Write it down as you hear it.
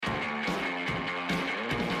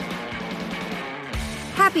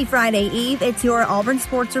Happy Friday Eve. It's your Auburn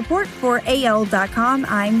Sports Report for AL.com.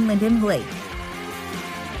 I'm Lyndon Blake.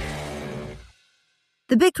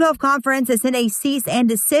 The Big 12 Conference has sent a cease and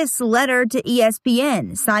desist letter to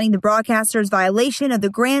ESPN, citing the broadcaster's violation of the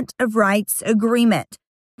Grant of Rights Agreement.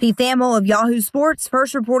 Pete Thamel of Yahoo Sports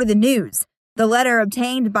first reported the news. The letter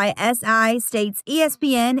obtained by SI states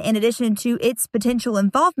ESPN, in addition to its potential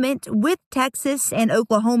involvement with Texas and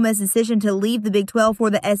Oklahoma's decision to leave the Big 12 for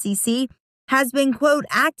the SEC, has been, quote,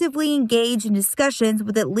 actively engaged in discussions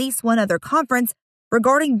with at least one other conference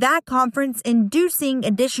regarding that conference inducing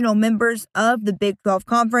additional members of the Big 12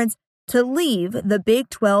 Conference to leave the Big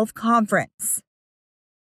 12 Conference.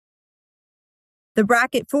 The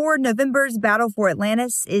bracket for November's Battle for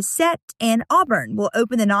Atlantis is set, and Auburn will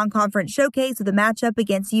open the non-conference showcase with a matchup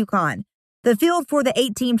against UConn. The field for the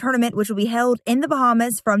 8-team tournament, which will be held in the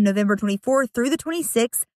Bahamas from November 24th through the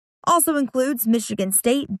 26th, also includes Michigan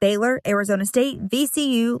State, Baylor, Arizona State,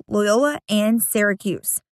 VCU, Loyola, and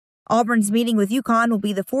Syracuse. Auburn's meeting with UConn will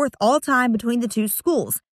be the fourth all-time between the two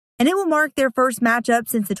schools, and it will mark their first matchup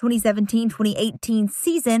since the 2017-2018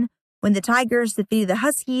 season when the Tigers defeated the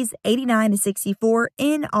Huskies 89-64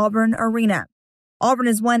 in Auburn Arena. Auburn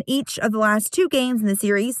has won each of the last two games in the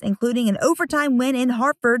series, including an overtime win in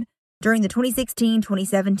Hartford during the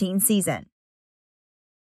 2016-2017 season.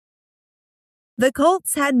 The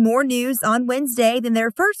Colts had more news on Wednesday than their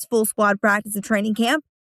first full squad practice of training camp.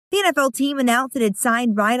 The NFL team announced it had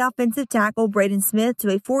signed right offensive tackle Braden Smith to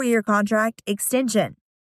a 4-year contract extension.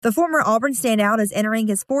 The former Auburn standout is entering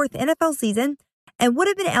his fourth NFL season and would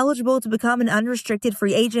have been eligible to become an unrestricted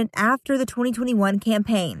free agent after the 2021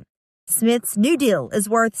 campaign. Smith's new deal is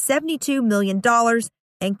worth $72 million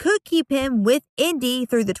and could keep him with Indy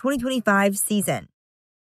through the 2025 season.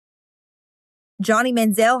 Johnny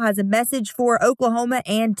Manziel has a message for Oklahoma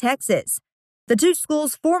and Texas. The two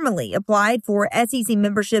schools formally applied for SEC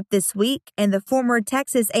membership this week, and the former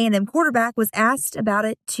Texas A&M quarterback was asked about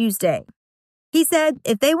it Tuesday. He said,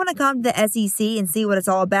 if they want to come to the SEC and see what it's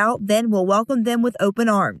all about, then we'll welcome them with open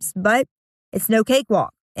arms. But it's no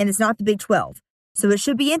cakewalk, and it's not the Big 12. So it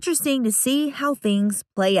should be interesting to see how things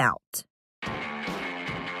play out.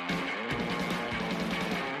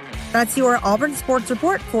 That's your Auburn Sports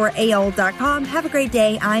Report for AL.com. Have a great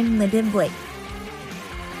day. I'm Lyndon Blake.